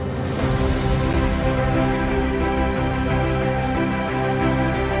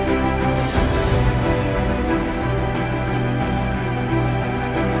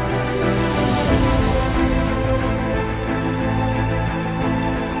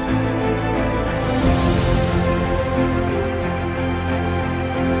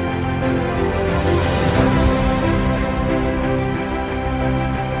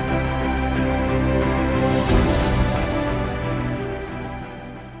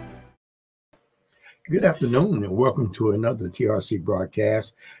Good afternoon and welcome to another TRC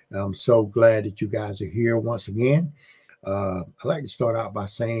broadcast. I'm so glad that you guys are here once again. I'd like to start out by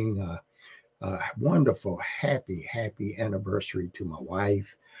saying a wonderful, happy anniversary to my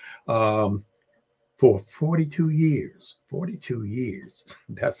wife um, for 42 years. 42 years.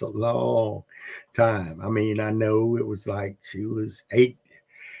 That's a long time. I mean, I know it was like she was 8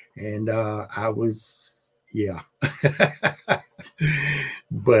 and I was, yeah.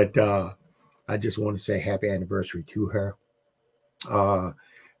 But I just want to say happy anniversary to her. Uh,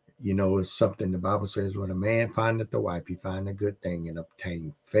 it's something the Bible says when a man findeth a wife, he find a good thing and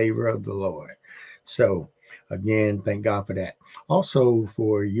obtain favor of the Lord. So, again, thank God for that. Also,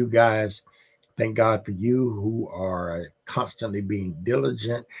 for you guys, thank God for you who are constantly being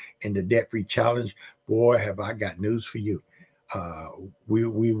diligent in the debt free challenge. Boy, have I got news for you. Uh, we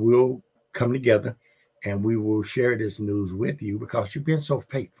will come together and we will share this news with you because you've been so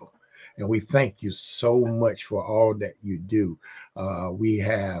faithful. And we thank you so much for all that you do. We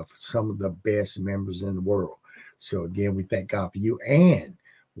have some of the best members in the world. So, again, we thank God for you. And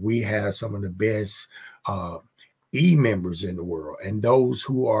we have some of the best uh, e members in the world and those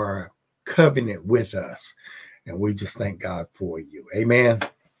who are covenant with us. And we just thank God for you. Amen.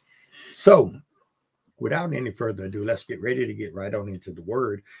 So, without any further ado, let's get ready to get right on into the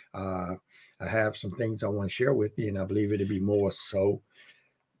word. Uh, I have some things I want to share with you, and I believe it'll be more so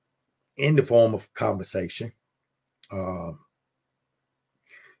in the form of conversation. Uh,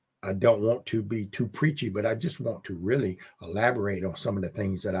 I don't want to be too preachy, but I just want to really elaborate on some of the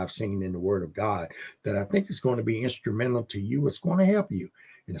things that I've seen in the Word of God that I think is going to be instrumental to you. It's going to help you,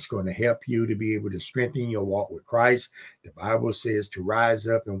 and it's going to help you to be able to strengthen your walk with Christ. The Bible says to rise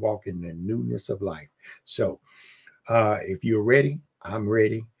up and walk in the newness of life. So, if you're ready, I'm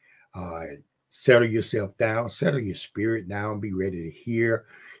ready. Uh, Settle yourself down, settle your spirit down, be ready to hear.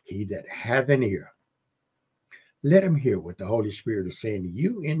 He that hath an ear, let him hear what the Holy Spirit is saying to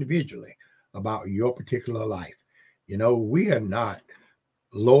you individually about your particular life. We are not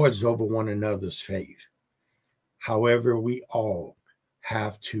lords over one another's faith. However, we all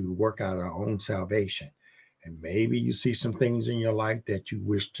have to work out our own salvation. And maybe you see some things in your life that you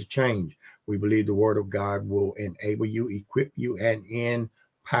wish to change. We believe the Word of God will enable you, equip you, and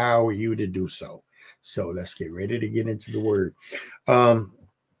empower you to do so. So let's get ready to get into the Word. Um,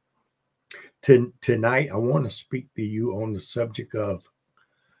 Tonight, I want to speak to you on the subject of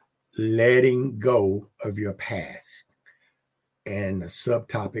letting go of your past. And the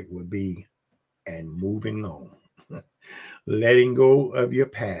subtopic would be and moving on. Letting go of your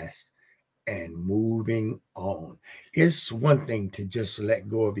past and moving on. It's one thing to just let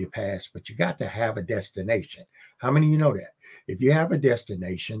go of your past, but you got to have a destination. How many of you know that? If you have a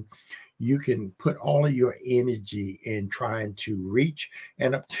destination, you can put all of your energy in trying to reach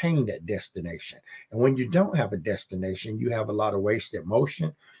and obtain that destination. And when you don't have a destination, you have a lot of wasted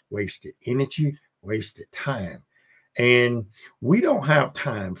motion, wasted energy, wasted time. And we don't have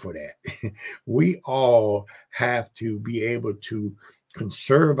time for that. We all have to be able to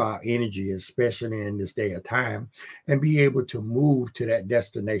conserve our energy, especially in this day of time, and be able to move to that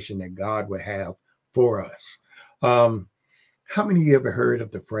destination that God would have for us. Um, how many of you ever heard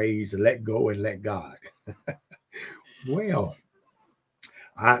of the phrase let go and let God? Well,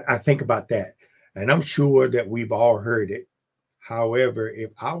 I think about that, and I'm sure that we've all heard it. However,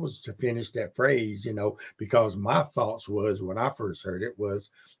 if I was to finish that phrase, because my thoughts was when I first heard it was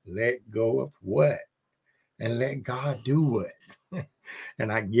let go of what and let God do what.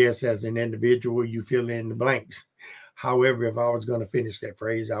 And I guess as an individual, you fill in the blanks. However, if I was going to finish that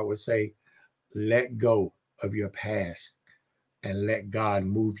phrase, I would say let go of your past and let God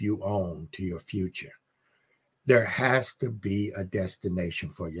move you on to your future. There has to be a destination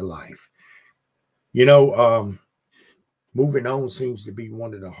for your life. You know, um, Moving on seems to be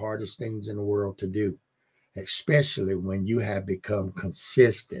one of the hardest things in the world to do, especially when you have become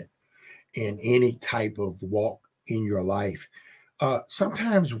consistent in any type of walk in your life.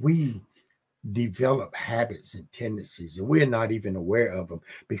 Sometimes we develop habits and tendencies, and we're not even aware of them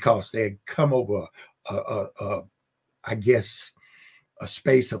because they come over, I guess, a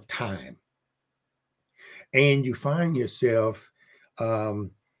space of time. And you find yourself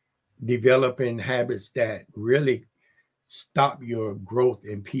um, developing habits that really stop your growth,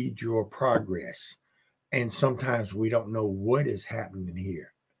 impede your progress. And sometimes we don't know what is happening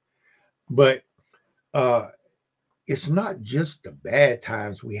here. But uh, it's not just the bad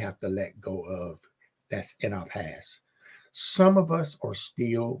times we have to let go of that's in our past. Some of us are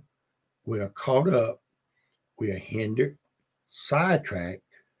still, we're caught up, we are hindered, sidetracked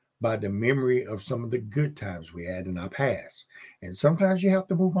by the memory of some of the good times we had in our past. And sometimes you have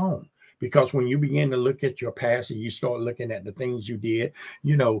to move on Because when you begin to look at your past and you start looking at the things you did,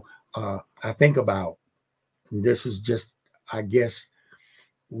 I think about, this is just, I guess,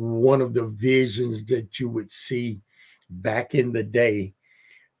 one of the visions that you would see back in the day,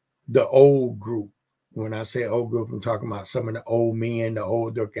 the old group. When I say old group, I'm talking about some of the old men, the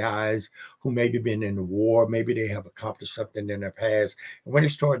older guys who maybe been in the war, maybe they have accomplished something in their past. And when they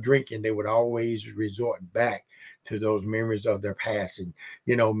start drinking, they would always resort back to those memories of their past. And,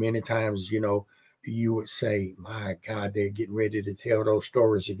 many times, you would say, my God, they're getting ready to tell those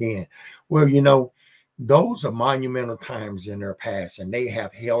stories again. Well, those are monumental times in their past, and they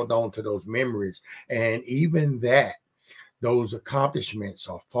have held on to those memories. And even that, those accomplishments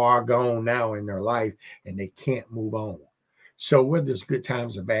are far gone now in their life, and they can't move on. So whether it's good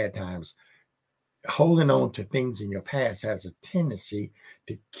times or bad times, holding on to things in your past has a tendency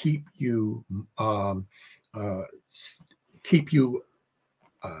to keep you uh,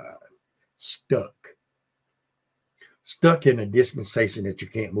 stuck in a dispensation that you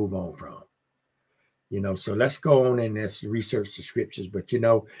can't move on from. So let's go on and let's research the scriptures. But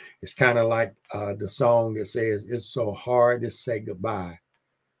it's kind of like the song that says, it's so hard to say goodbye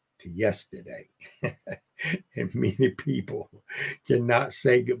to yesterday. And many people cannot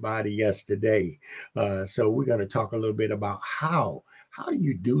say goodbye to yesterday. So we're going to talk a little bit about how do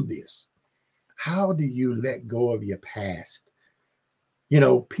you do this? How do you let go of your past?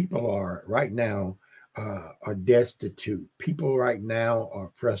 People are right now are destitute. People right now are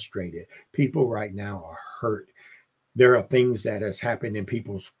frustrated. People right now are hurt. There are things that has happened in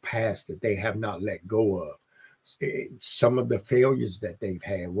people's past that they have not let go of. Some of the failures that they've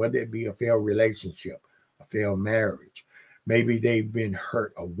had, whether it be a failed relationship, a failed marriage, maybe they've been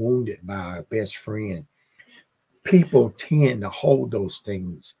hurt or wounded by a best friend. People tend to hold those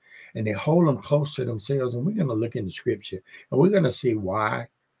things, and they hold them close to themselves. And we're going to look in the scripture, and we're going to see why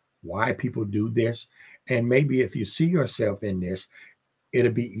people do this. And maybe if you see yourself in this,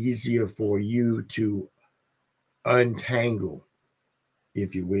 it'll be easier for you to untangle,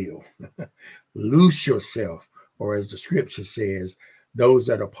 if you will, loose yourself, or as the scripture says, those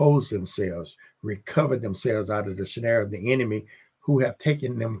that oppose themselves recover themselves out of the snare of the enemy, who have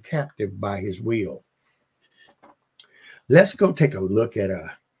taken them captive by his will. Let's go take a look at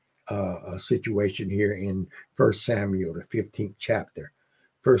a situation here in 1 Samuel, the 15th chapter,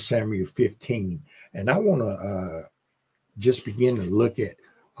 1 Samuel 15. And I want to just begin to look at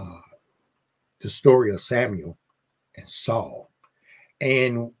the story of Samuel and Saul.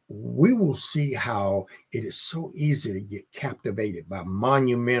 And we will see how it is so easy to get captivated by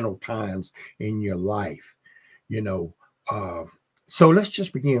monumental times in your life. So let's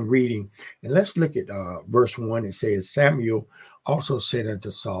just begin reading, and let's look at verse 1. It says, Samuel also said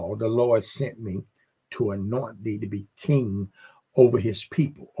unto Saul, the Lord sent me to anoint thee to be king over his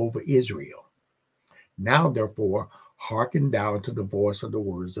people, over Israel. Now, therefore, hearken thou to the voice of the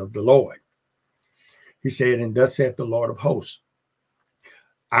words of the Lord. He said, and thus saith the Lord of hosts,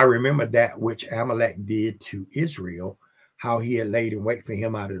 I remember that which Amalek did to Israel, how he had laid in wait for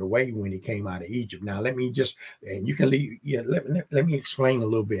him out of the way when he came out of Egypt. Now, let me just, and you can leave, let me explain a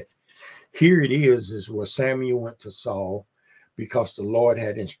little bit. Here it is where Samuel went to Saul because the Lord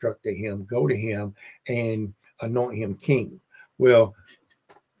had instructed him, go to him and anoint him king. Well,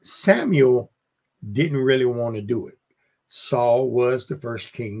 Samuel didn't really want to do it. Saul was the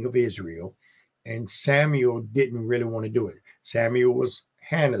first king of Israel, and Samuel didn't really want to do it. Samuel was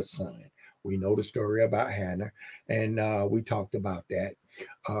Hannah's son. We know the story about Hannah, and we talked about that,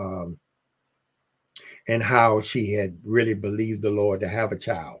 and how she had really believed the Lord to have a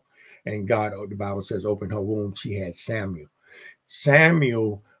child. And God, the Bible says, opened her womb, she had Samuel.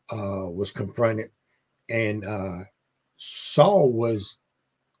 Samuel was confronted, and Saul was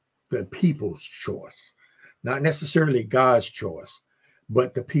the people's choice, not necessarily God's choice,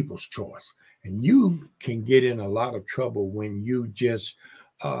 but the people's choice. And you can get in a lot of trouble when you just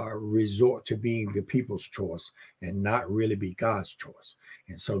resort to being the people's choice and not really be God's choice.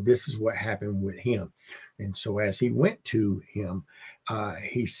 And so this is what happened with him. And so as he went to him,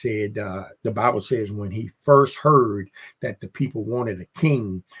 he said, the Bible says when he first heard that the people wanted a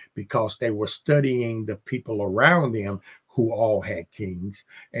king, because they were studying the people around them who all had kings,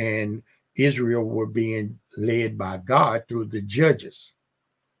 and Israel were being led by God through the judges.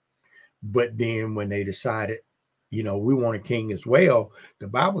 But then when they decided, we want a king as well, the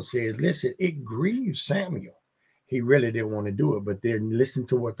Bible says, listen, it grieved Samuel. He really didn't want to do it, but then listen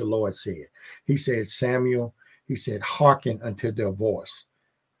to what the Lord said. He said, Samuel, he said, hearken unto their voice.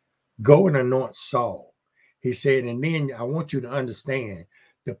 Go and anoint Saul. He said, and then I want you to understand,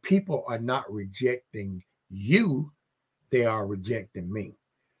 the people are not rejecting you, they are rejecting me.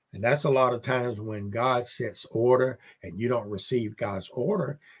 And that's a lot of times when God sets order and you don't receive God's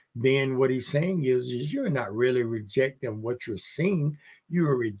order, then what he's saying is you're not really rejecting what you're seeing,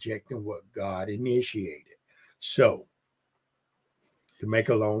 you're rejecting what God initiated. So, to make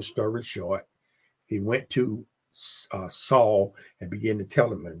a long story short, he went to Saul and began to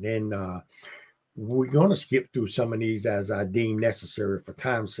tell him. And then we're going to skip through some of these as I deem necessary for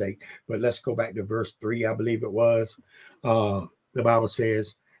time's sake. But let's go back to verse 3, I believe it was. The Bible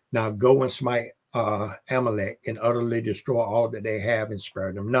says, now go and smite Amalek and utterly destroy all that they have and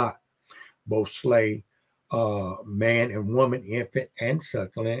spare them not. Both slay man and woman, infant and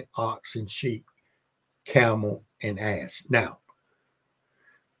suckling, ox and sheep, camel and ass. Now,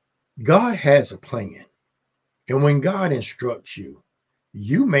 God has a plan. And when God instructs you,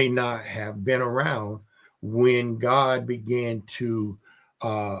 you may not have been around when God began to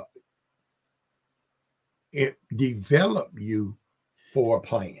develop you for a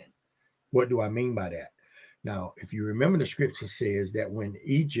plan. What do I mean by that? Now, if you remember, the scripture says that when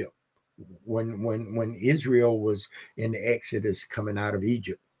Israel was in the Exodus coming out of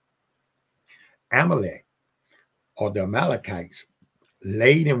Egypt, Amalek or the Amalekites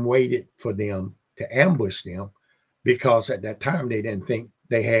laid and waited for them to ambush them, because at that time they didn't think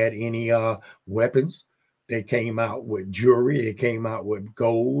they had any weapons. They came out with jewelry, they came out with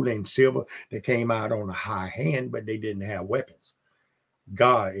gold and silver, they came out on a high hand, but they didn't have weapons.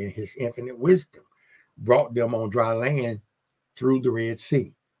 God, in his infinite wisdom, brought them on dry land through the Red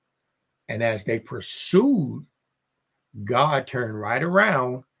Sea. And as they pursued, God turned right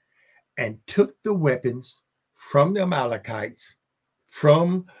around and took the weapons from the Amalekites,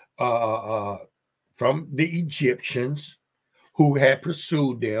 from the Egyptians who had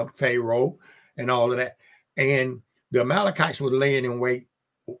pursued them, Pharaoh and all of that. And the Amalekites were laying in wait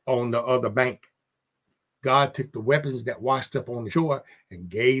on the other bank. God took the weapons that washed up on the shore and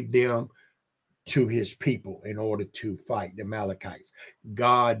gave them to his people in order to fight the Amalekites.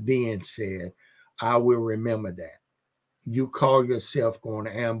 God then said, I will remember that. You call yourself going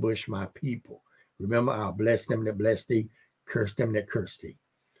to ambush my people. Remember, I'll bless them that bless thee, curse them that curse thee.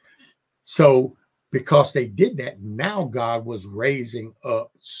 So, because they did that, now God was raising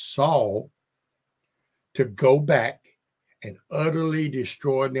up Saul to go back and utterly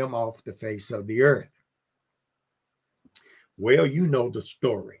destroy them off the face of the earth. Well, you know the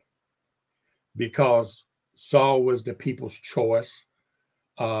story, because Saul was the people's choice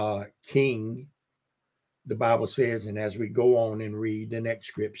king, the Bible says. And as we go on and read the next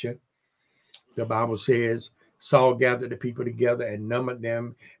scripture, the Bible says Saul gathered the people together and numbered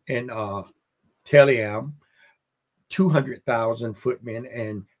them in Telaim, 200,000 footmen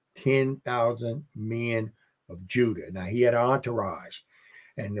and 10,000 men of Judah. Now he had an entourage,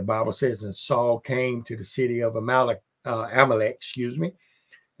 and the Bible says, and Saul came to the city of Amalek, and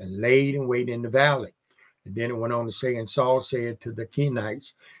laid and waited in the valley. And then it went on to say, and Saul said to the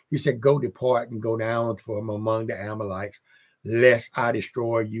Kenites, he said, go depart and go down from among the Amalekites, lest I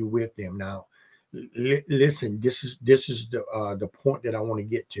destroy you with them. Now, listen, this is the point that I want to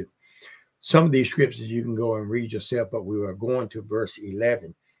get to. Some of these scriptures you can go and read yourself, but we are going to verse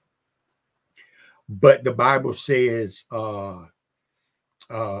 11. But the Bible says 11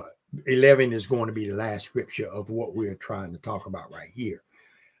 is going to be the last scripture of what we're trying to talk about right here.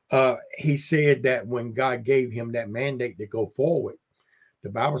 He said that when God gave him that mandate to go forward, the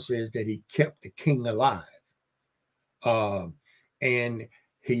Bible says that he kept the king alive. And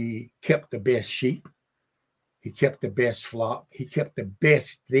he kept the best sheep. He kept the best flock. He kept the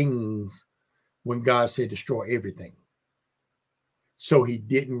best things when God said destroy everything. So he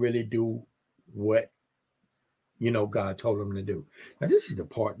didn't really do what, God told him to do. Now, this is the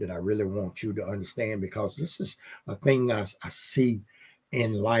part that I really want you to understand, because this is a thing I see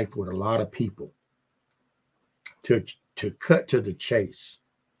in life with a lot of people. To cut to the chase,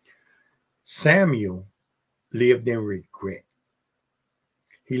 Samuel lived in regret.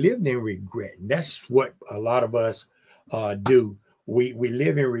 He lived in regret. And that's what a lot of us do. We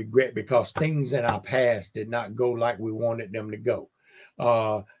live in regret because things in our past did not go like we wanted them to go.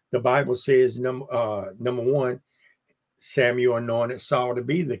 The Bible says, number one, Samuel anointed Saul to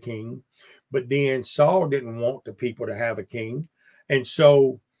be the king, but then Saul didn't want the people to have a king. And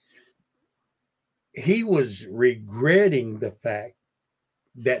so he was regretting the fact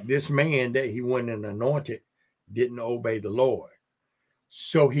that this man that he went and anointed didn't obey the Lord.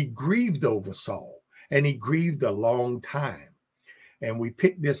 So he grieved over Saul, and he grieved a long time. And we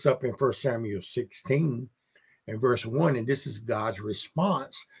pick this up in 1 Samuel 16 and verse 1, and this is God's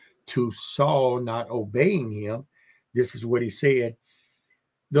response to Saul not obeying him. This is what he said.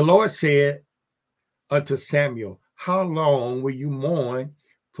 The Lord said unto Samuel, how long will you mourn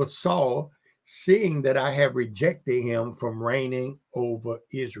for Saul, seeing that I have rejected him from reigning over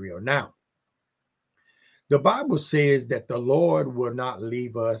Israel. Now, the Bible says that the Lord will not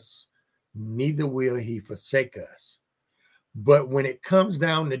leave us, neither will he forsake us. But when it comes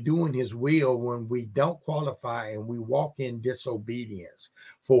down to doing his will, when we don't qualify and we walk in disobedience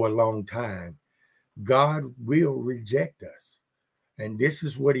for a long time, God will reject us. And this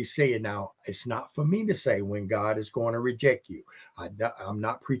is what he's saying. Now, it's not for me to say when God is going to reject you. I'm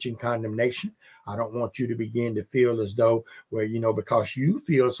not preaching condemnation. I don't want you to begin to feel as though, well, because you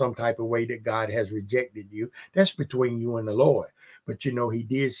feel some type of way that God has rejected you. That's between you and the Lord. But, he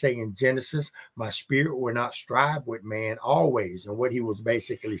did say in Genesis, my spirit will not strive with man always. And what he was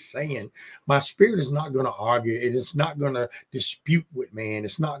basically saying, my spirit is not going to argue. It is not going to dispute with man.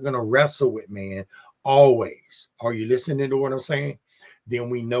 It's not going to wrestle with man always. Are you listening to what I'm saying? Then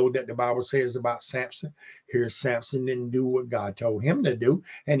we know that the Bible says about Samson. Here's Samson didn't do what God told him to do,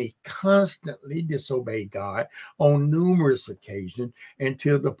 and he constantly disobeyed God on numerous occasions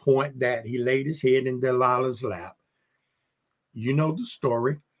until the point that he laid his head in Delilah's lap. You know the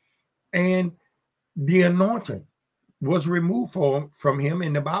story. And the anointing was removed from him,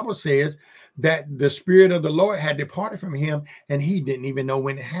 and the Bible says that the Spirit of the Lord had departed from him, and he didn't even know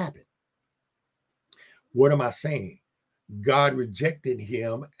when it happened. What am I saying? God rejected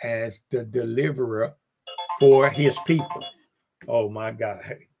him as the deliverer for his people. Oh my God,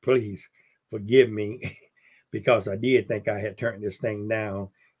 please forgive me because I did think I had turned this thing down,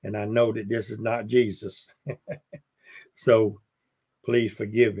 and I know that this is not Jesus. So please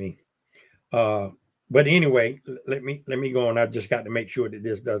forgive me. But anyway, let me go on. I just got to make sure that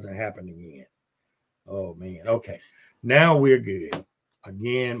this doesn't happen again. Oh man. Okay. Now we're good.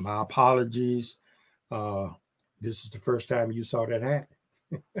 Again, my apologies. This is the first time you saw that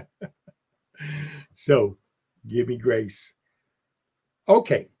happen. So give me grace.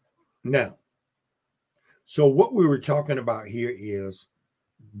 Okay. Now, so what we were talking about here is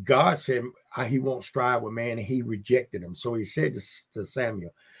God said he won't strive with man, and he rejected him. So he said to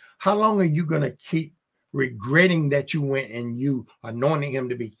Samuel, how long are you going to keep regretting that you went and you anointed him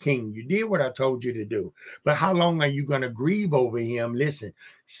to be king? You did what I told you to do. But how long are you going to grieve over him? Listen,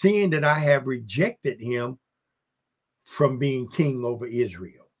 seeing that I have rejected him from being king over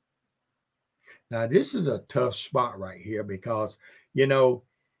Israel. Now, this is a tough spot right here because,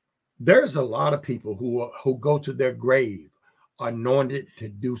 there's a lot of people who go to their grave anointed to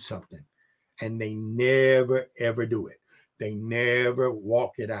do something, and they never, ever do it. They never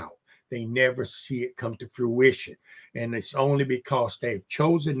walk it out. They never see it come to fruition. And it's only because they've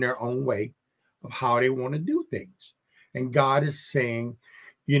chosen their own way of how they want to do things. And God is saying,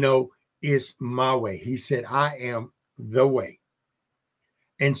 it's my way. He said, I am the way.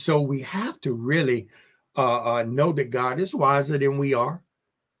 And so we have to really know that God is wiser than we are.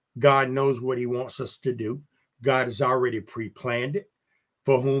 God knows what he wants us to do. God has already pre-planned it.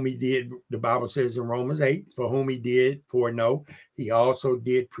 For whom he did, the Bible says in Romans 8, for whom he did foreknow, he also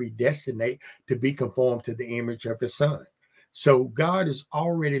did predestinate to be conformed to the image of his son. So God has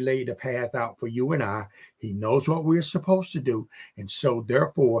already laid a path out for you and I. He knows what we're supposed to do. And so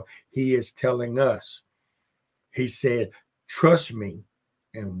therefore, he is telling us, he said, trust me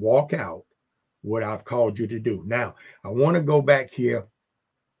and walk out what I've called you to do. Now, I want to go back here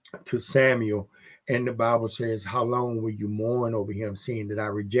to Samuel, and the Bible says, how long will you mourn over him, seeing that I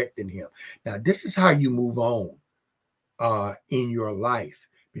rejected him? Now, this is how you move on in your life,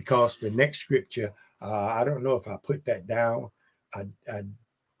 because the next scripture, I don't know if I put that down. I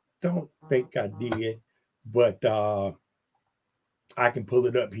don't think I did, but I can pull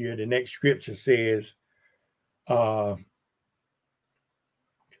it up here. The next scripture says,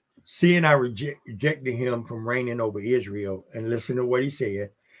 seeing I rejected him from reigning over Israel, and listen to what he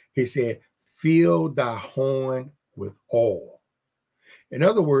said. He said, fill thy horn with oil. In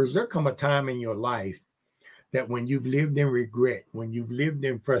other words, there come a time in your life that when you've lived in regret, when you've lived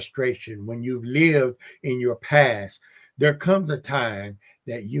in frustration, when you've lived in your past, there comes a time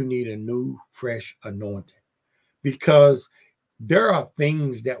that you need a new, fresh anointing. Because there are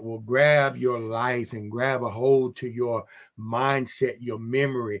things that will grab your life and grab a hold to your mindset, your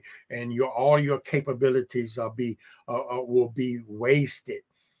memory, and all your capabilities will be wasted.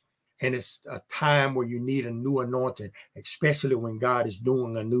 And it's a time where you need a new anointing, especially when God is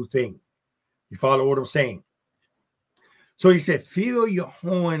doing a new thing. You follow what I'm saying? So he said, fill your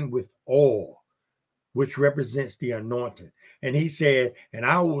horn with oil, which represents the anointing. And he said, and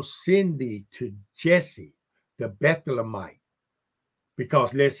I will send thee to Jesse, the Bethlehemite.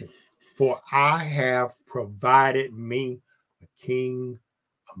 Because listen, for I have provided me a king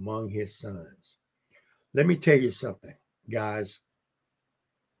among his sons. Let me tell you something, guys.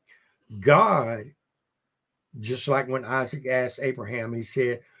 God, just like when Isaac asked Abraham, he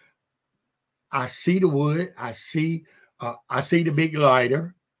said, I see the wood, I see the big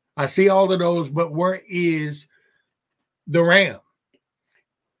lighter, I see all of those, but where is the ram?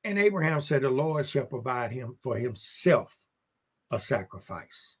 And Abraham said, the Lord shall provide him for himself a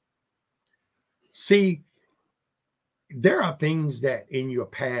sacrifice. See, there are things that in your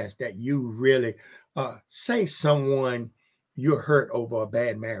past that you really, say someone you're hurt over a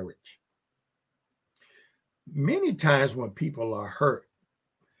bad marriage. Many times when people are hurt,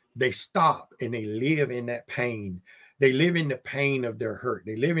 they stop and they live in that pain. They live in the pain of their hurt.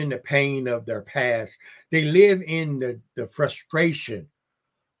 They live in the pain of their past. They live in the frustration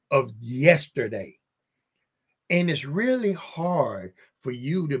of yesterday. And it's really hard for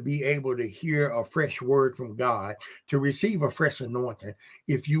you to be able to hear a fresh word from God, to receive a fresh anointing,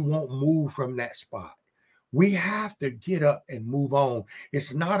 if you won't move from that spot. We have to get up and move on.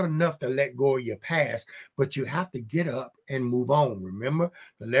 It's not enough to let go of your past, but you have to get up and move on. Remember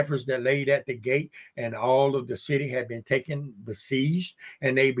the lepers that laid at the gate and all of the city had been taken, besieged,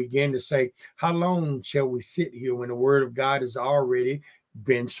 and they began to say, how long shall we sit here when the word of God has already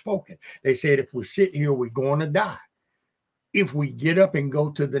been spoken? They said, if we sit here, we're going to die. If we get up and go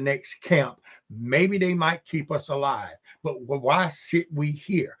to the next camp, maybe they might keep us alive. But why sit we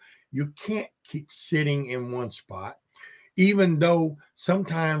here? You can't keep sitting in one spot, even though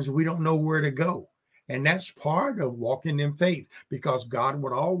sometimes we don't know where to go. And that's part of walking in faith, because God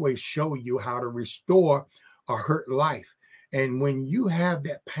would always show you how to restore a hurt life. And when you have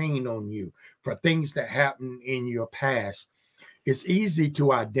that pain on you for things that happened in your past, it's easy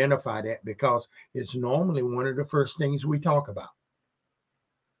to identify that because it's normally one of the first things we talk about.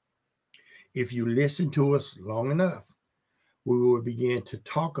 If you listen to us long enough, we will begin to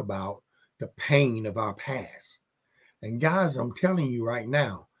talk about the pain of our past. And guys, I'm telling you right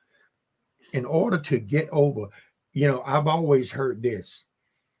now, in order to get over, I've always heard this.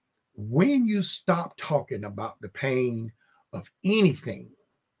 When you stop talking about the pain of anything,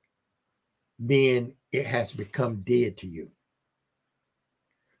 then it has become dead to you.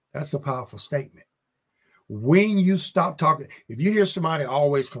 That's a powerful statement. When you stop talking, if you hear somebody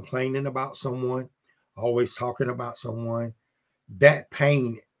always complaining about someone, always talking about someone, that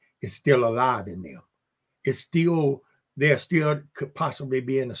pain is still alive in them. They still could possibly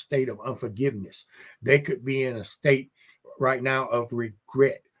be in a state of unforgiveness. They could be in a state right now of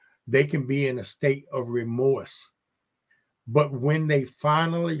regret. They can be in a state of remorse. But when they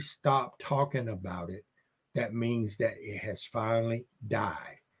finally stop talking about it, that means that it has finally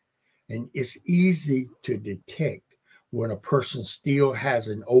died. And it's easy to detect when a person still has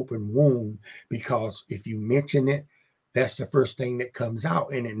an open wound, because if you mention it, that's the first thing that comes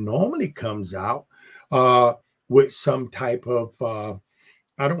out. And it normally comes out with some type of,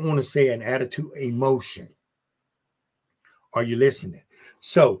 I don't want to say an attitude, emotion. Are you listening?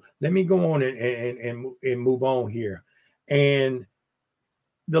 So let me go on and move on here. And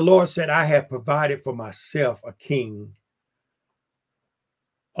the Lord said, I have provided for myself a king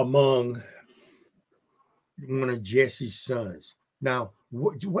among one of Jesse's sons. Now,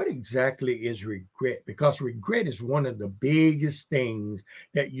 what exactly is regret? Because regret is one of the biggest things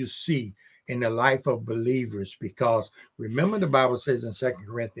that you see in the life of believers. Because remember, the Bible says in 2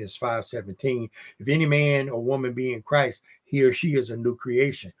 Corinthians 5:17, if any man or woman be in Christ, he or she is a new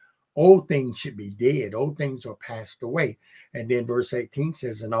creation. Old things should be dead. Old things are passed away. And then verse 18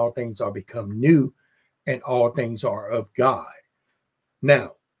 says, and all things are become new, and all things are of God.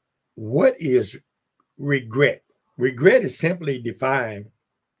 Now, what is regret? Regret is simply defined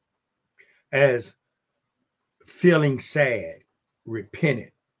as feeling sad,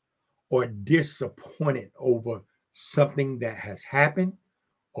 repentant, or disappointed over something that has happened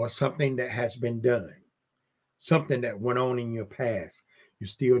or something that has been done, something that went on in your past. You're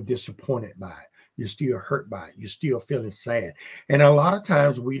still disappointed by it. You're still hurt by it. You're still feeling sad. And a lot of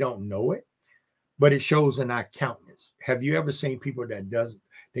times we don't know it, but it shows in our countenance. Have you ever seen people that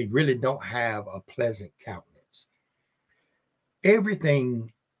they really don't have a pleasant countenance?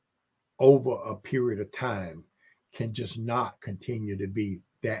 Everything over a period of time can just not continue to be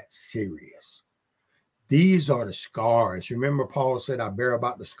that serious. These are the scars. Remember, Paul said, I bear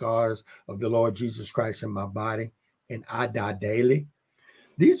about the scars of the Lord Jesus Christ in my body, and I die daily.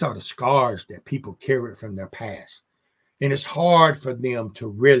 These are the scars that people carry from their past. And it's hard for them to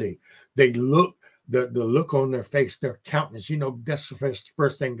really, they look, the look on their face, their countenance, that's the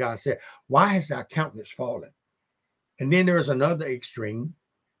first thing God said. Why has our countenance fallen? And then there's another extreme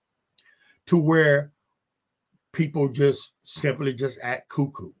to where people just simply just act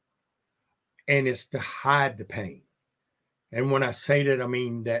cuckoo. And it's to hide the pain. And when I say that, I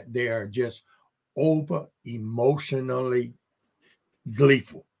mean that they are just over emotionally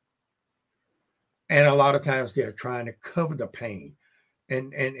gleeful. And a lot of times they're trying to cover the pain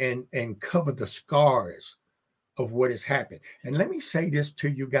and cover the scars of what has happened. And let me say this to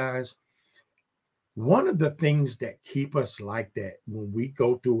you guys. One of the things that keep us like that when we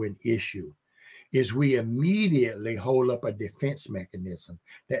go through an issue is we immediately hold up a defense mechanism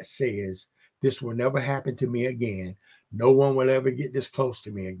that says, this will never happen to me again. No one will ever get this close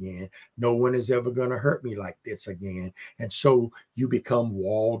to me again. No one is ever going to hurt me like this again. And so you become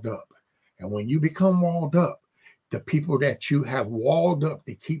walled up. And when you become walled up, the people that you have walled up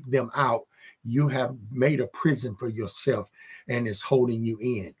to keep them out, you have made a prison for yourself and it's holding you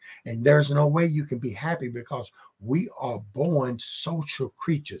in. And there's no way you can be happy because we are born social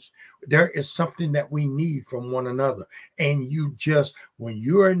creatures. There is something that we need from one another. And you just, when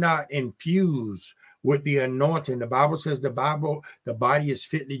you are not infused with the anointing, the Bible says the body is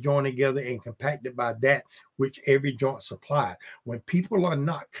fitly joined together and compacted by that which every joint supplies. When people are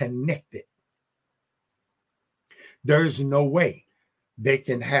not connected, there's no way they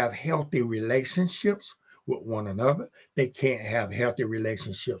can have healthy relationships with one another. They can't have healthy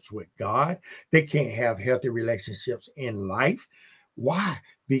relationships with God. They can't have healthy relationships in life. Why?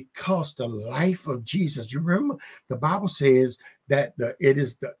 Because the life of Jesus, you remember the Bible says that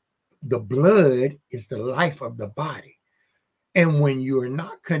the blood is the life of the body. And when you are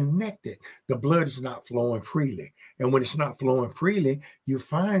not connected, the blood is not flowing freely. And when it's not flowing freely, you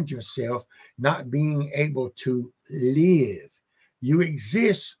find yourself not being able to live. You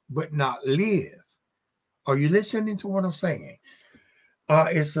exist, but not live. Are you listening to what I'm saying?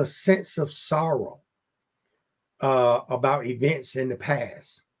 It's a sense of sorrow about events in the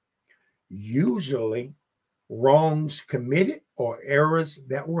past, usually wrongs committed or errors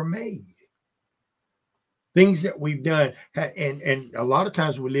that were made. Things that we've done, and a lot of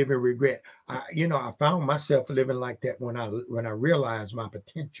times we live in regret. I found myself living like that when I realized my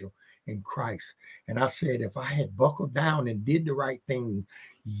potential in Christ, and I said, if I had buckled down and did the right thing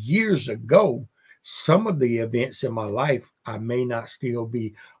years ago, some of the events in my life I may not still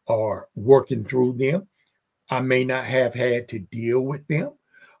be or working through them. I may not have had to deal with them.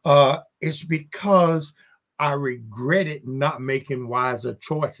 It's because I regretted not making wiser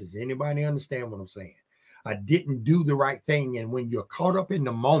choices. Anybody understand what I'm saying? I didn't do the right thing. And when you're caught up in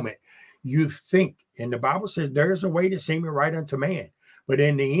the moment, you think, and the Bible says there's a way that seemeth right unto man, but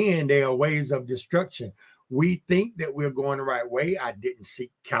in the end, there are ways of destruction. We think that we're going the right way. I didn't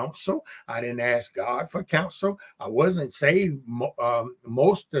seek counsel. I didn't ask God for counsel. I wasn't saved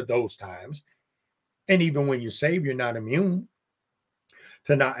most of those times. And even when you're saved, you're not immune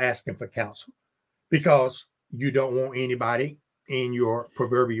to not asking for counsel because you don't want anybody in your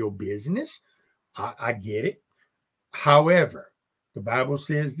proverbial business. I get it. However, the Bible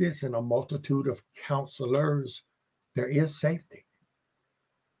says this, in a multitude of counselors, there is safety.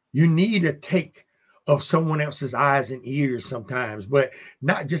 You need a take of someone else's eyes and ears sometimes, but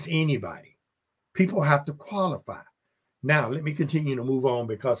not just anybody. People have to qualify. Now, let me continue to move on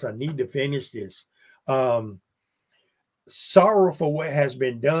because I need to finish this. Sorrow for what has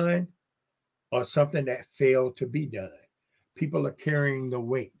been done or something that failed to be done. People are carrying the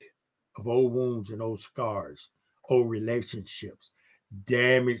weight of old wounds and old scars, old relationships,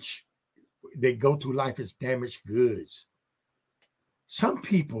 damage. They go through life as damaged goods. Some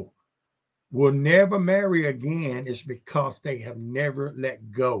people will never marry again is because they have never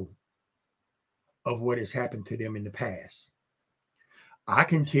let go of what has happened to them in the past. I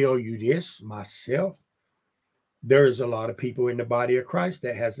can tell you this myself. There's a lot of people in the body of Christ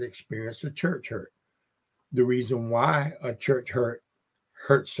that has experienced a church hurt. The reason why a church hurt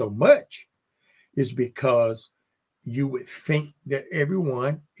hurts so much is because you would think that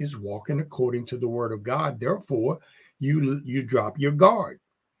everyone is walking according to the word of God. Therefore, you drop your guard.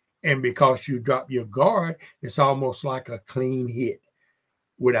 And because you drop your guard, it's almost like a clean hit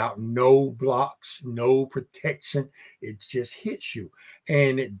without no blocks, no protection. It just hits you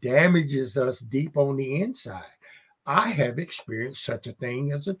and it damages us deep on the inside. I have experienced such a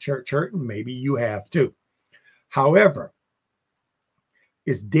thing as a church hurt, and maybe you have too. However,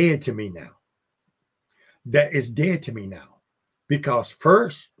 it's dead to me now. That is dead to me now. Because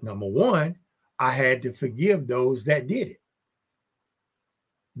first, number one, I had to forgive those that did it.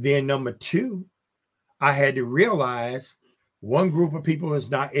 Then number two, I had to realize one group of people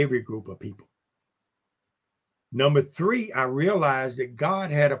is not every group of people. Number three, I realized that God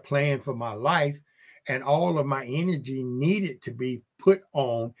had a plan for my life and all of my energy needed to be put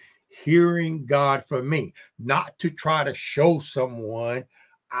on hearing God for me, not to try to show someone,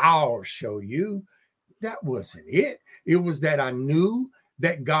 I'll show you. That wasn't it. It was that I knew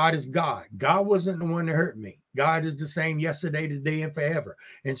that God is God. God wasn't the one that hurt me. God is the same yesterday, today, and forever.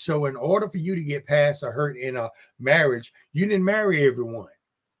 And so, in order for you to get past a hurt in a marriage, you didn't marry everyone.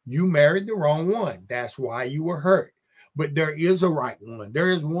 You married the wrong one. That's why you were hurt. But there is a right one.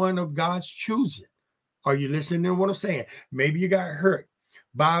 There is one of God's choosing. Are you listening to what I'm saying? Maybe you got hurt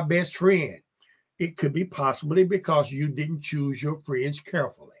by a best friend. It could be possibly because you didn't choose your friends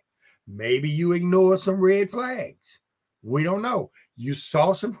carefully. Maybe you ignored some red flags. We don't know. You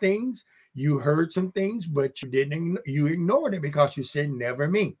saw some things, you heard some things, but you ignored it because you said never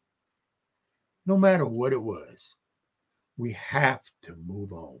me. No matter what it was, we have to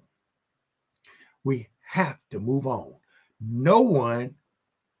move on. We have to move on. No one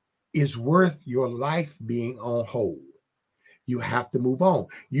is worth your life being on hold. You have to move on.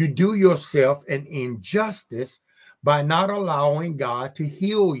 You do yourself an injustice by not allowing God to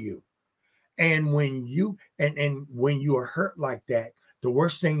heal you. And when you when you are hurt like that, the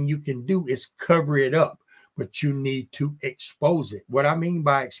worst thing you can do is cover it up. But you need to expose it. What I mean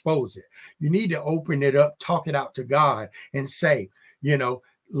by expose it, you need to open it up, talk it out to God, and say,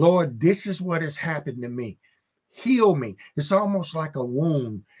 Lord, this is what has happened to me. Heal me. It's almost like a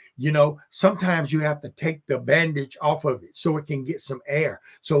wound. Sometimes you have to take the bandage off of it so it can get some air,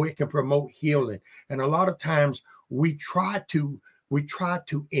 so it can promote healing. And a lot of times we try to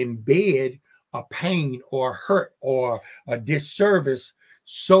embed a pain or hurt or a disservice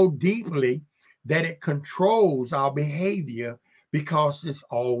so deeply that it controls our behavior because it's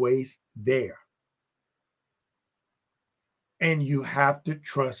always there. And you have to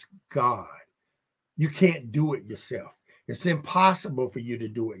trust God. You can't do it yourself. It's impossible for you to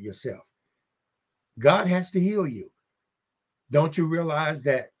do it yourself. God has to heal you. Don't you realize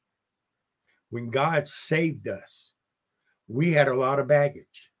that when God saved us, we had a lot of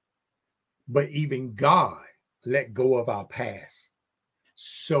baggage, but even God let go of our past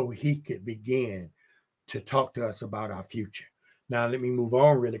so he could begin to talk to us about our future. Now, let me move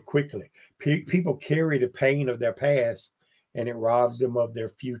on really quickly. People carry the pain of their past and it robs them of their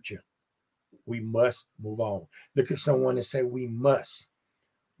future. We must move on. Look at someone and say, we must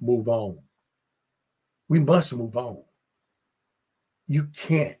move on. We must move on. You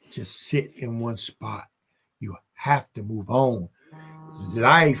can't just sit in one spot. You have to move on.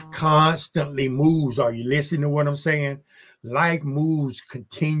 Life constantly moves. Are you listening to what I'm saying? Life moves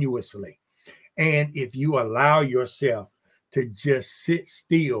continuously. And if you allow yourself to just sit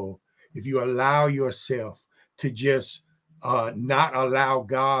still, if you allow yourself to just not allow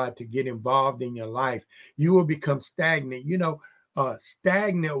God to get involved in your life, you will become stagnant.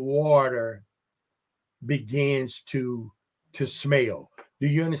 Stagnant water begins to smell. Do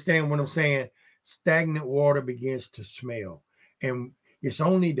you understand what I'm saying? Stagnant water begins to smell. And it's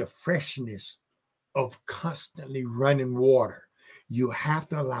only the freshness of constantly running water. You have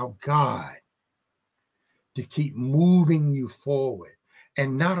to allow God to keep moving you forward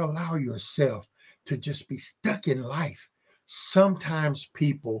and not allow yourself to just be stuck in life. Sometimes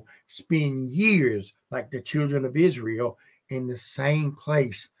people spend years, like the children of Israel, in the same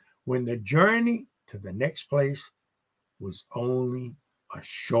place when the journey to the next place was only a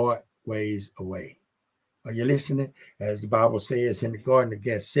short ways away. Are you listening? As the Bible says in the Garden of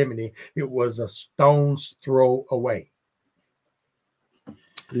Gethsemane, it was a stone's throw away.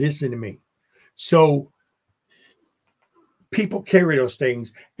 Listen to me. So people carry those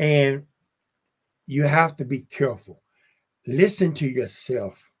things, and you have to be careful. Listen to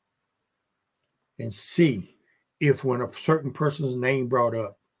yourself and see if when a certain person's name brought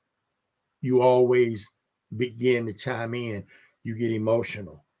up, you always begin to chime in, you get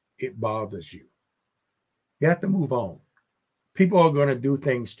emotional. It bothers you. You have to move on. People are going to do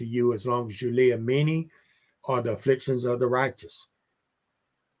things to you as long as you live. Many are the afflictions of the righteous.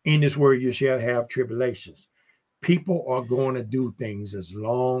 In this world, you shall have tribulations. People are going to do things as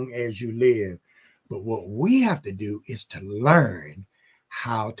long as you live. But what we have to do is to learn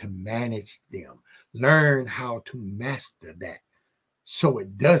how to manage them, learn how to master that so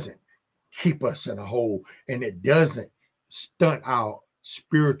it doesn't keep us in a hole and it doesn't stunt our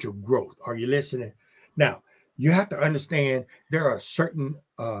spiritual growth. Are you listening? Now, you have to understand there are certain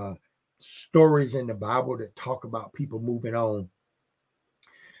stories in the Bible that talk about people moving on.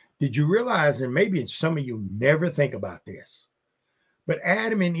 Did you realize, and maybe some of you never think about this, but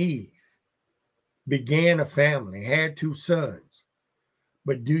Adam and Eve began a family, had 2 sons.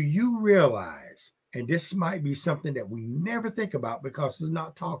 But do you realize, and this might be something that we never think about because it's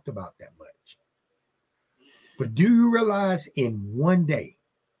not talked about that much, but do you realize in one day,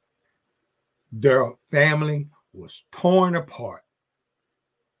 their family was torn apart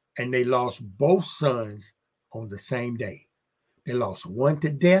and they lost both sons on the same day. They lost one to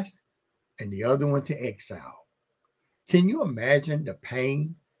death and the other one to exile. Can you imagine the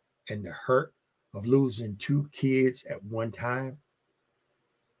pain and the hurt of losing two kids at one time?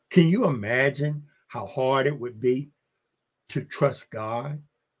 Can you imagine how hard it would be to trust God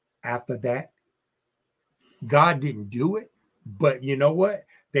after that? God didn't do it, but you know what?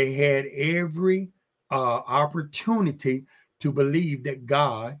 They had every opportunity to believe that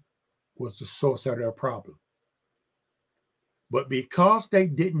God was the source of their problem. But because they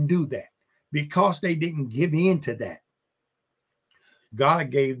didn't do that, because they didn't give in to that,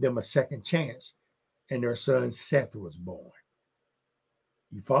 God gave them a second chance, and their son Seth was born.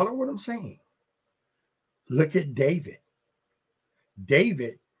 You follow what I'm saying? Look at David.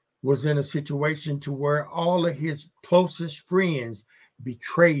 David was in a situation to where all of his closest friends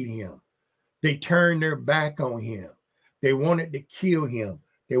betrayed him. They turned their back on him. They wanted to kill him.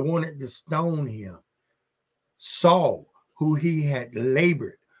 They wanted to stone him. Saul, who he had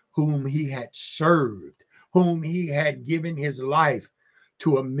labored, whom he had served, whom he had given his life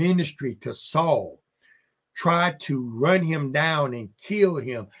to a ministry to Saul, tried to run him down and kill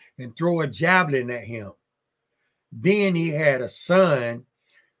him and throw a javelin at him. Then he had a son.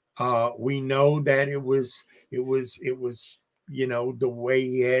 We know that it was, you know, the way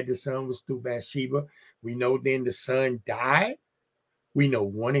he had the son was through Bathsheba. We know then the son died. We know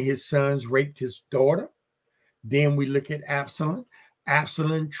one of his sons raped his daughter. Then we look at Absalom.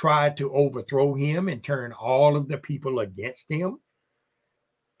 Absalom tried to overthrow him and turn all of the people against him.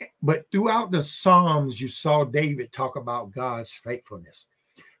 But throughout the Psalms, you saw David talk about God's faithfulness,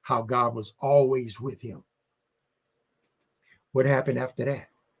 how God was always with him. What happened after that?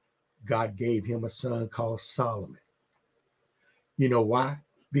 God gave him a son called Solomon. You know why?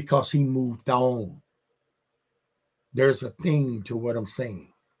 Because he moved on. There's a theme to what I'm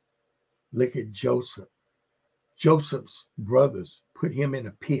saying. Look at Joseph. Joseph's brothers put him in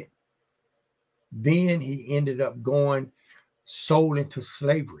a pit. Then he ended up going sold into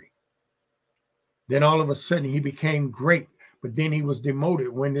slavery. Then all of a sudden he became great, but then he was demoted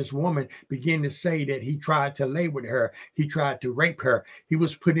when this woman began to say that he tried to lay with her. He tried to rape her. He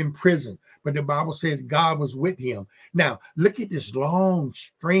was put in prison, but the Bible says God was with him. Now, look at this long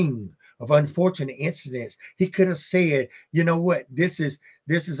string of unfortunate incidents. He could have said, you know what, this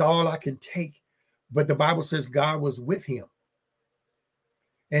is all I can take. But the Bible says God was with him.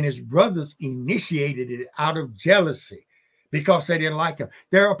 And his brothers initiated it out of jealousy because they didn't like him.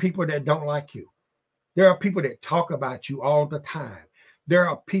 There are people that don't like you. There are people that talk about you all the time. There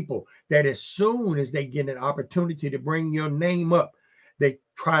are people that as soon as they get an opportunity to bring your name up, they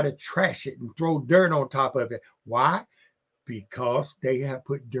try to trash it and throw dirt on top of it. Why? Because they have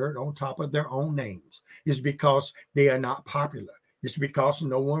put dirt on top of their own names. It's because they are not popular. It's because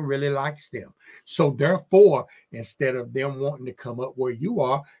no one really likes them. So therefore, instead of them wanting to come up where you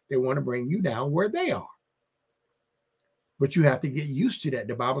are, they want to bring you down where they are. But you have to get used to that.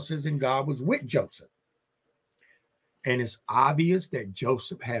 The Bible says, and God was with Joseph. And it's obvious that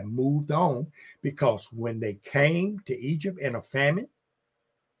Joseph had moved on because when they came to Egypt in a famine,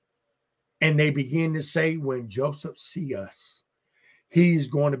 and they begin to say, when Joseph see us, he's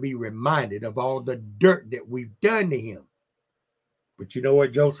going to be reminded of all the dirt that we've done to him. But you know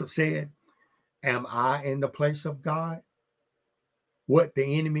what Joseph said? Am I in the place of God? What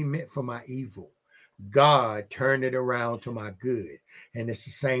the enemy meant for my evil, God turned it around to my good. And it's the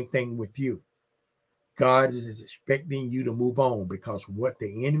same thing with you. God is expecting you to move on because what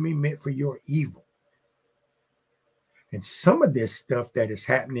the enemy meant for your evil. And some of this stuff that is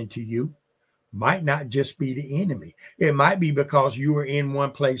happening to you might not just be the enemy. It might be because you were in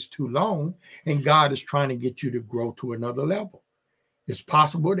one place too long and God is trying to get you to grow to another level. It's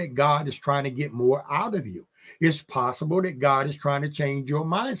possible that God is trying to get more out of you. It's possible that God is trying to change your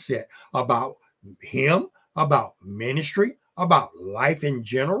mindset about him, about ministry, about life in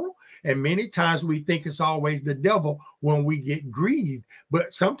general. And many times we think it's always the devil when we get grieved.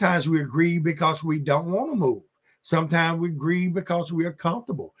 But sometimes we're grieved because we don't want to move. Sometimes we grieve because we are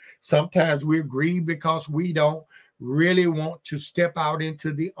comfortable. Sometimes we're grieved because we don't really want to step out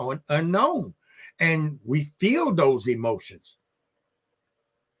into the unknown. And we feel those emotions.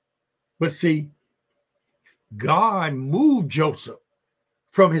 But see, God moved Joseph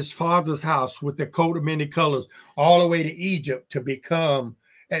from his father's house with the coat of many colors all the way to Egypt to become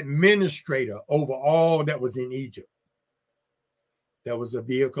administrator over all that was in Egypt. That was a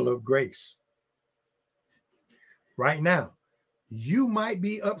vehicle of grace. Right now, you might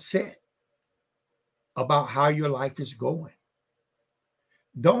be upset about how your life is going.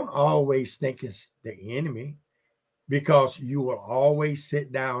 Don't always think it's the enemy. because you will always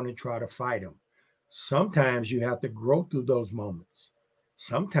sit down and try to fight them. Sometimes you have to grow through those moments.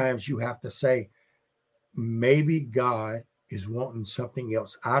 Sometimes you have to say, maybe God is wanting something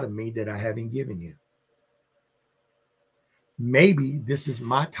else out of me that I haven't given you. Maybe this is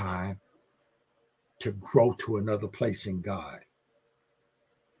my time to grow to another place in God.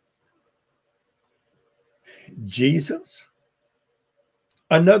 Jesus,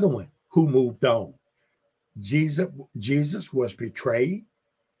 another one who moved on. Jesus was betrayed.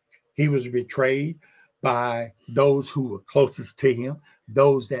 He was betrayed by those who were closest to him,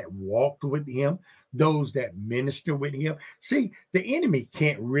 those that walked with him, those that ministered with him. See, the enemy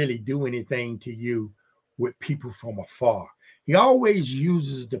can't really do anything to you with people from afar. He always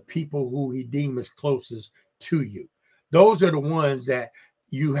uses the people who he deems closest to you. Those are the ones that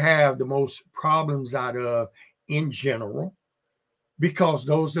you have the most problems out of in general, because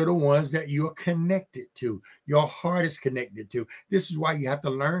those are the ones that you're connected to. Your heart is connected to. This is why you have to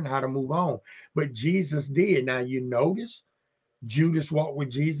learn how to move on. But Jesus did. Now, you notice Judas walked with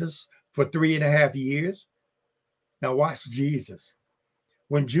Jesus for 3.5 years. Now, watch Jesus.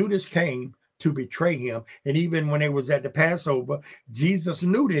 When Judas came to betray him, and even when it was at the Passover, Jesus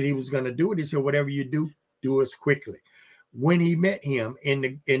knew that he was going to do it. He said, whatever you do, do it quickly. When he met him in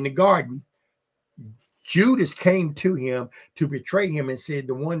the garden, Judas came to him to betray him and said,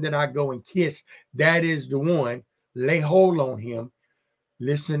 the one that I go and kiss, that is the one. Lay hold on him.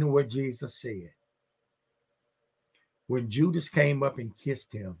 Listen to what Jesus said. When Judas came up and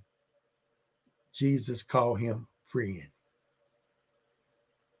kissed him, Jesus called him friend.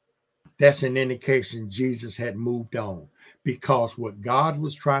 That's an indication Jesus had moved on, because what God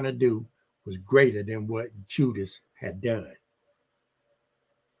was trying to do was greater than what Judas had done.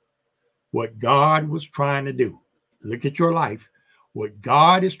 What God was trying to do, look at your life. What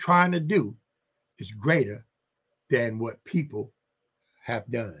God is trying to do is greater than what people have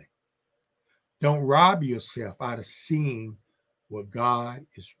done. Don't rob yourself out of seeing what God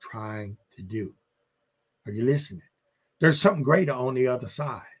is trying to do. Are you listening? There's something greater on the other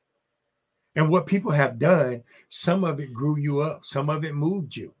side. And what people have done, some of it grew you up, some of it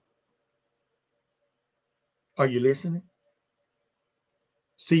moved you. Are you listening?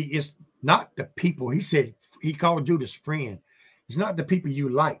 See, it's not the people. He said, he called Judas friend. It's not the people you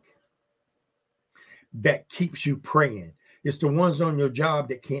like that keeps you praying. It's the ones on your job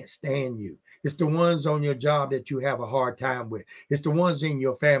that can't stand you. It's the ones on your job that you have a hard time with. It's the ones in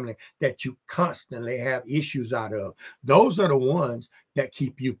your family that you constantly have issues out of. Those are the ones that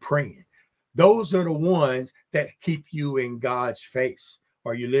keep you praying. Those are the ones that keep you in God's face.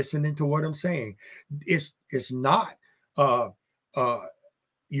 Are you listening to what I'm saying? It's not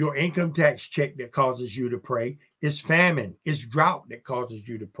your income tax check that causes you to pray. It's famine. It's drought that causes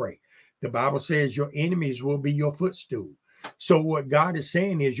you to pray. The Bible says your enemies will be your footstool. So what God is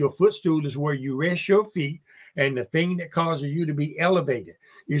saying is your footstool is where you rest your feet, and the thing that causes you to be elevated.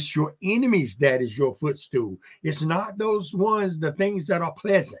 It's your enemies that is your footstool. It's not those ones, the things that are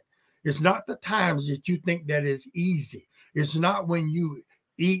pleasant. It's not the times that you think that is easy. It's not when you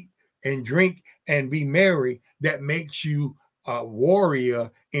eat and drink and be merry that makes you a warrior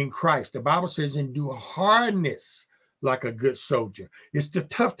in Christ. The Bible says, endure hardness like a good soldier. It's the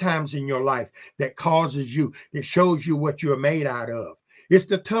tough times in your life that causes you, that shows you what you're made out of. It's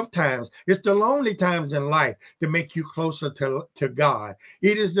the tough times. It's the lonely times in life to make you closer to God.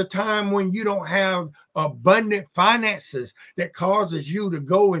 It is the time when you don't have abundant finances that causes you to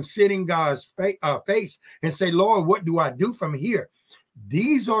go and sit in God's face and say, Lord, what do I do from here?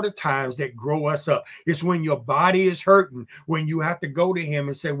 These are the times that grow us up. It's when your body is hurting, when you have to go to him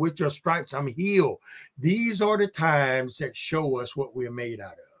and say, with your stripes, I'm healed. These are the times that show us what we're made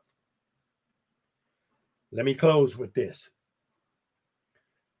out of. Let me close with this.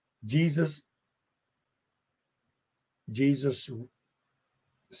 Jesus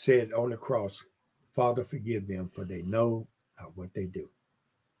said on the cross, Father, forgive them, for they know not what they do.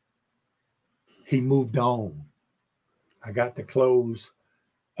 He moved on. I got to close.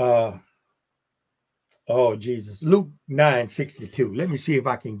 Oh, Jesus. Luke 9:62. Let me see if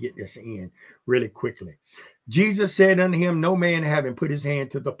I can get this in really quickly. Jesus said unto him, no man having put his hand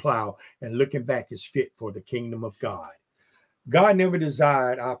to the plow and looking back is fit for the kingdom of God. God never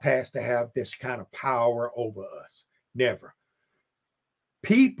desired our past to have this kind of power over us. Never.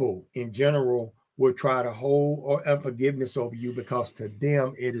 People in general will try to hold unforgiveness over you because to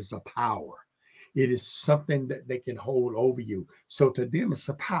them it is a power. It is something that they can hold over you. So to them it's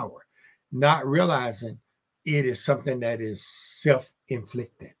a power, not realizing it is something that is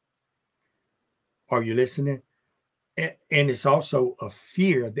self-inflicted. Are you listening? And it's also a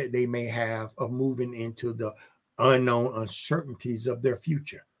fear that they may have of moving into the unknown uncertainties of their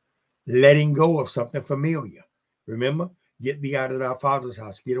future, letting go of something familiar. Remember, get thee out of thy father's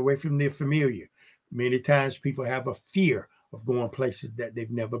house, get away from the familiar. Many times people have a fear of going places that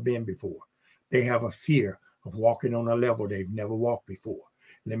they've never been before. They have a fear of walking on a level they've never walked before.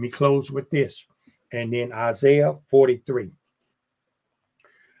 Let me close with this. And then Isaiah 43.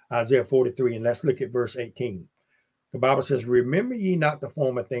 Isaiah 43, and let's look at verse 18. The Bible says, remember ye not the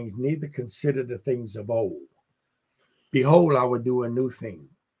former things, neither consider the things of old. Behold, I will do a new thing.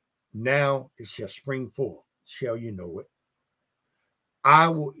 Now it shall spring forth. Shall you know it? I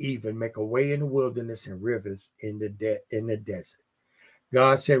will even make a way in the wilderness and rivers in the desert.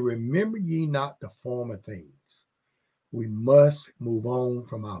 God said, remember ye not the former things. We must move on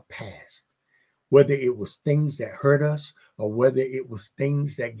from our past, whether it was things that hurt us or whether it was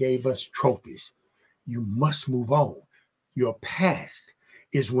things that gave us trophies. You must move on. Your past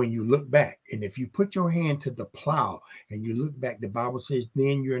is when you look back. And if you put your hand to the plow and you look back, the Bible says,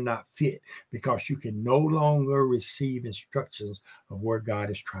 then you're not fit because you can no longer receive instructions of where God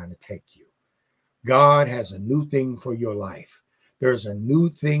is trying to take you. God has a new thing for your life. There's a new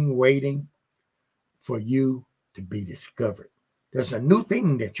thing waiting for you to be discovered. There's a new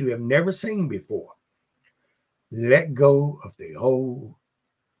thing that you have never seen before. Let go of the old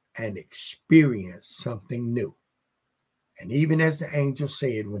and experience something new. And even as the angel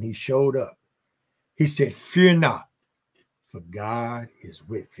said when he showed up, he said, fear not, for God is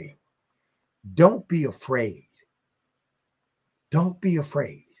with thee. Don't be afraid. Don't be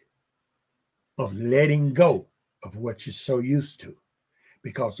afraid of letting go of what you're so used to,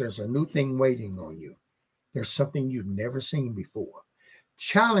 because there's a new thing waiting on you. There's something you've never seen before.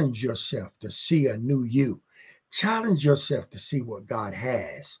 Challenge yourself to see a new you. Challenge yourself to see what God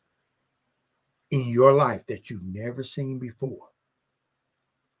has in your life that you've never seen before.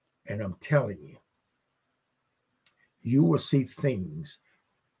 And I'm telling you, you will see things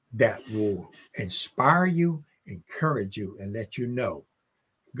that will inspire you, encourage you, and let you know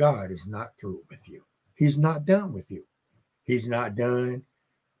God is not through with you. He's not done with you. He's not done.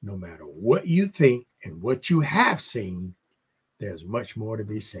 No matter what you think and what you have seen, there's much more to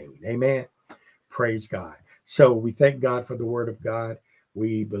be seen. Amen. Praise God. So we thank God for the word of God.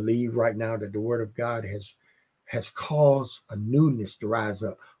 We believe right now that the word of God has caused a newness to rise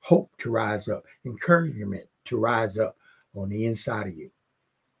up, hope to rise up, encouragement to rise up on the inside of you.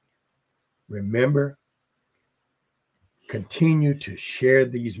 Remember, continue to share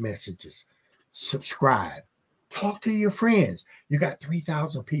these messages. Subscribe. Talk to your friends. You got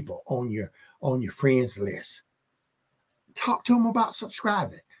 3,000 people on your friends list. Talk to them about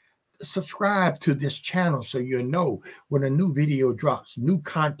subscribing. Subscribe to this channel so you'll know when a new video drops, new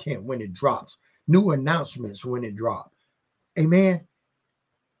content when it drops, new announcements when it drops. Amen.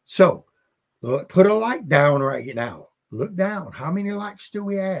 So put a like down right now. Look down. How many likes do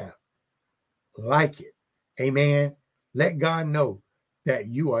we have? Like it. Amen. Let God know that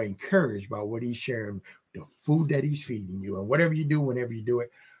you are encouraged by what he's sharing, the food that he's feeding you, and whatever you do, whenever you do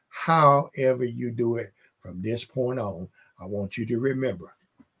it, however you do it from this point on, I want you to remember,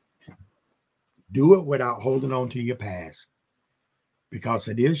 do it without holding on to your past, because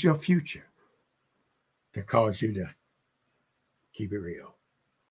it is your future to cause you to keep it real.